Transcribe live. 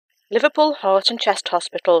Liverpool Heart and Chest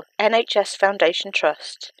Hospital NHS Foundation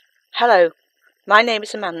Trust. Hello, my name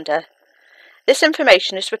is Amanda. This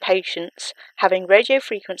information is for patients having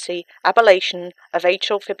radiofrequency ablation of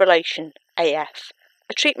atrial fibrillation, AF,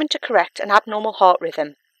 a treatment to correct an abnormal heart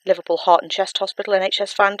rhythm. Liverpool Heart and Chest Hospital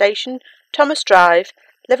NHS Foundation, Thomas Drive,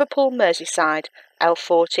 Liverpool, Merseyside,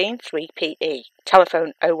 L14 3PE.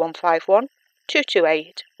 Telephone 0151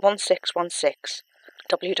 228 1616.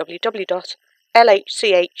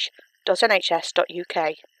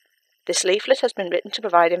 www.lhch.nhs.uk. This leaflet has been written to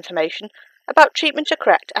provide information about treatment to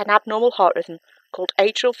correct an abnormal heart rhythm called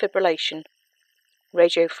atrial fibrillation.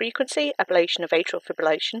 Radiofrequency ablation of atrial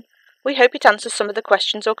fibrillation. We hope it answers some of the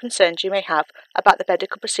questions or concerns you may have about the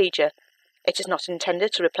medical procedure. It is not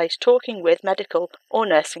intended to replace talking with medical or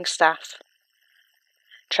nursing staff.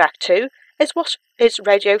 Track 2 is what is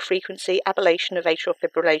radiofrequency ablation of atrial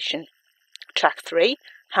fibrillation. Track 3,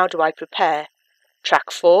 how do I prepare?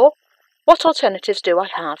 Track 4, what alternatives do I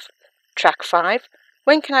have? Track 5,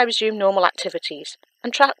 when can I resume normal activities?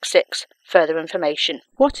 And Track 6, further information.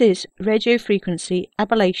 What is radiofrequency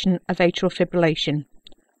ablation of atrial fibrillation?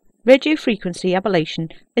 Radiofrequency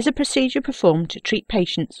ablation is a procedure performed to treat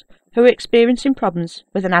patients who are experiencing problems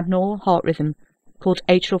with an abnormal heart rhythm called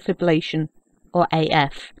atrial fibrillation, or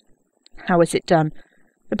AF. How is it done?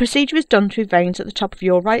 The procedure is done through veins at the top of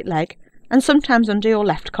your right leg and sometimes under your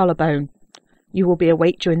left collarbone. You will be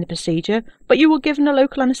awake during the procedure, but you will be given a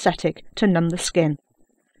local anaesthetic to numb the skin.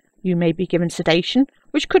 You may be given sedation,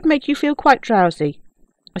 which could make you feel quite drowsy.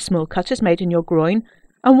 A small cut is made in your groin,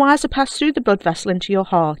 and wires are passed through the blood vessel into your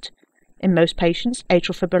heart. In most patients,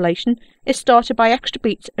 atrial fibrillation is started by extra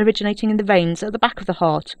beats originating in the veins at the back of the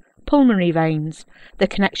heart, pulmonary veins. The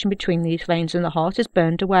connection between these veins and the heart is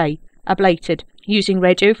burned away, ablated, using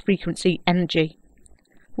radiofrequency energy.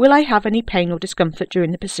 Will I have any pain or discomfort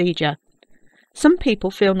during the procedure? Some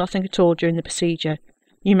people feel nothing at all during the procedure.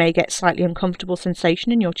 You may get slightly uncomfortable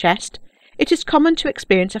sensation in your chest. It is common to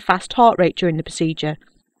experience a fast heart rate during the procedure.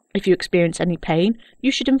 If you experience any pain, you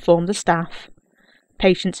should inform the staff.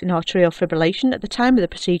 Patients in atrial fibrillation at the time of the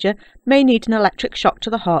procedure may need an electric shock to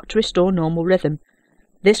the heart to restore normal rhythm.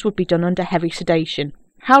 This would be done under heavy sedation.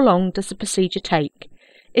 How long does the procedure take?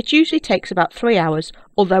 It usually takes about 3 hours,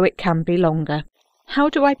 although it can be longer. How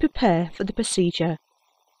do I prepare for the procedure?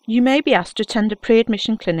 You may be asked to attend a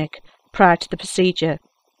pre-admission clinic prior to the procedure.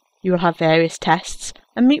 You will have various tests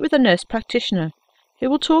and meet with a nurse practitioner who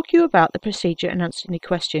will talk you about the procedure and answer any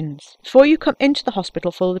questions. Before you come into the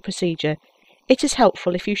hospital for the procedure, it is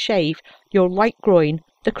helpful if you shave your right groin,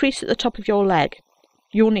 the crease at the top of your leg.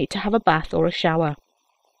 You will need to have a bath or a shower.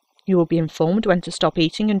 You will be informed when to stop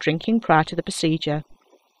eating and drinking prior to the procedure.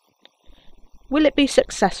 Will it be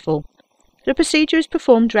successful? The procedure is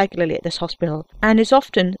performed regularly at this hospital and is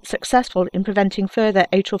often successful in preventing further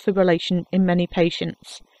atrial fibrillation in many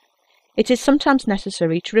patients. It is sometimes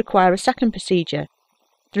necessary to require a second procedure.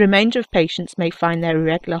 The remainder of patients may find their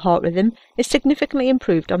irregular heart rhythm is significantly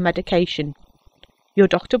improved on medication. Your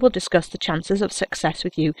doctor will discuss the chances of success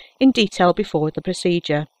with you in detail before the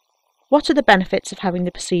procedure. What are the benefits of having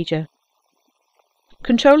the procedure?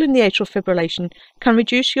 Controlling the atrial fibrillation can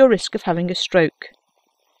reduce your risk of having a stroke.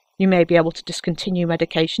 You may be able to discontinue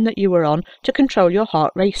medication that you were on to control your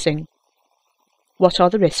heart racing. What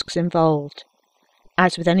are the risks involved?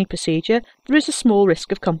 As with any procedure, there is a small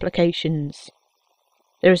risk of complications.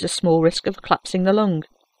 There is a small risk of collapsing the lung,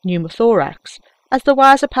 pneumothorax, as the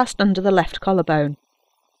wires are passed under the left collarbone.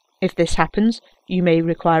 If this happens, you may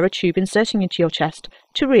require a tube inserting into your chest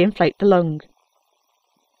to reinflate the lung.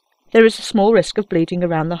 There is a small risk of bleeding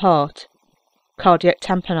around the heart, cardiac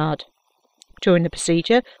tamponade, during the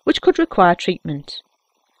procedure, which could require treatment.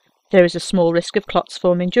 There is a small risk of clots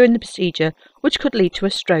forming during the procedure, which could lead to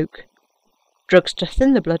a stroke. Drugs to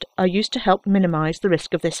thin the blood are used to help minimise the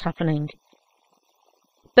risk of this happening.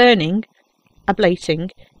 Burning,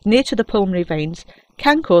 ablating, near to the pulmonary veins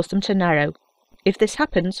can cause them to narrow. If this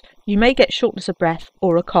happens, you may get shortness of breath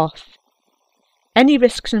or a cough. Any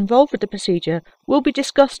risks involved with the procedure will be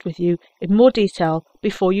discussed with you in more detail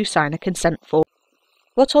before you sign a consent form.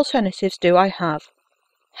 What alternatives do I have?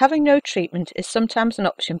 Having no treatment is sometimes an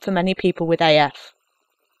option for many people with AF.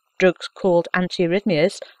 Drugs called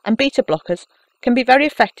antiarrhythmias and beta blockers can be very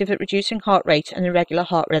effective at reducing heart rate and irregular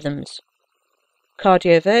heart rhythms.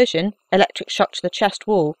 Cardioversion, electric shock to the chest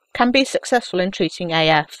wall, can be successful in treating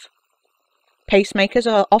AF.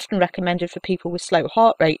 Pacemakers are often recommended for people with slow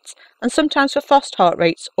heart rates and sometimes for fast heart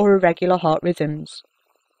rates or irregular heart rhythms.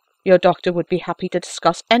 Your doctor would be happy to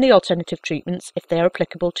discuss any alternative treatments if they are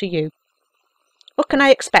applicable to you. What can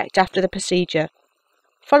I expect after the procedure?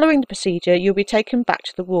 Following the procedure, you'll be taken back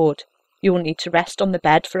to the ward. You will need to rest on the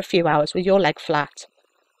bed for a few hours with your leg flat.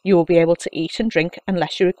 You will be able to eat and drink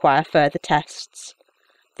unless you require further tests.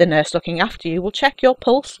 The nurse looking after you will check your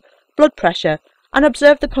pulse, blood pressure, and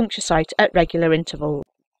observe the puncture site at regular intervals.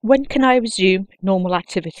 When can I resume normal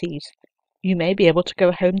activities? You may be able to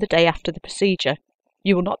go home the day after the procedure.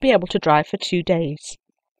 You will not be able to drive for 2 days.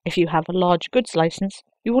 If you have a large goods licence,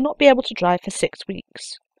 you will not be able to drive for 6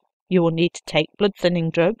 weeks. You will need to take blood-thinning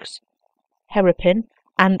drugs, Herapin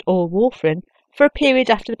and/or warfarin for a period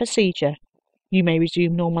after the procedure. You may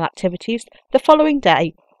resume normal activities the following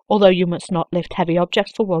day, although you must not lift heavy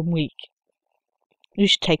objects for 1 week. You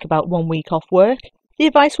should take about 1 week off work. The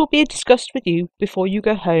advice will be discussed with you before you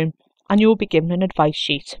go home, and you will be given an advice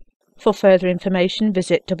sheet. For further information,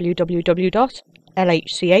 visit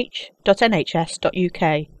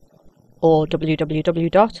www.lhch.nhs.uk or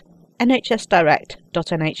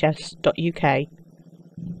www.nhsdirect.nhs.uk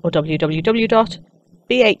or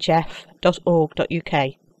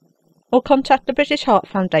www.bhf.org.uk, or contact the British Heart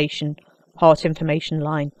Foundation Heart Information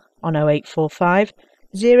Line on 0845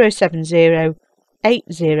 070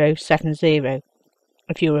 8070.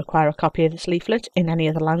 If you require a copy of this leaflet in any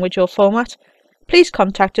other language or format, please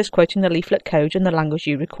contact us quoting the leaflet code in the language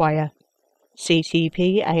you require.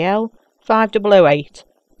 CTPAL 5008.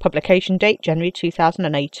 Publication date January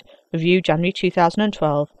 2008. Review January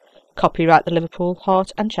 2012. Copyright the Liverpool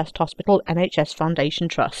Heart and Chest Hospital NHS Foundation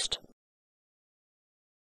Trust.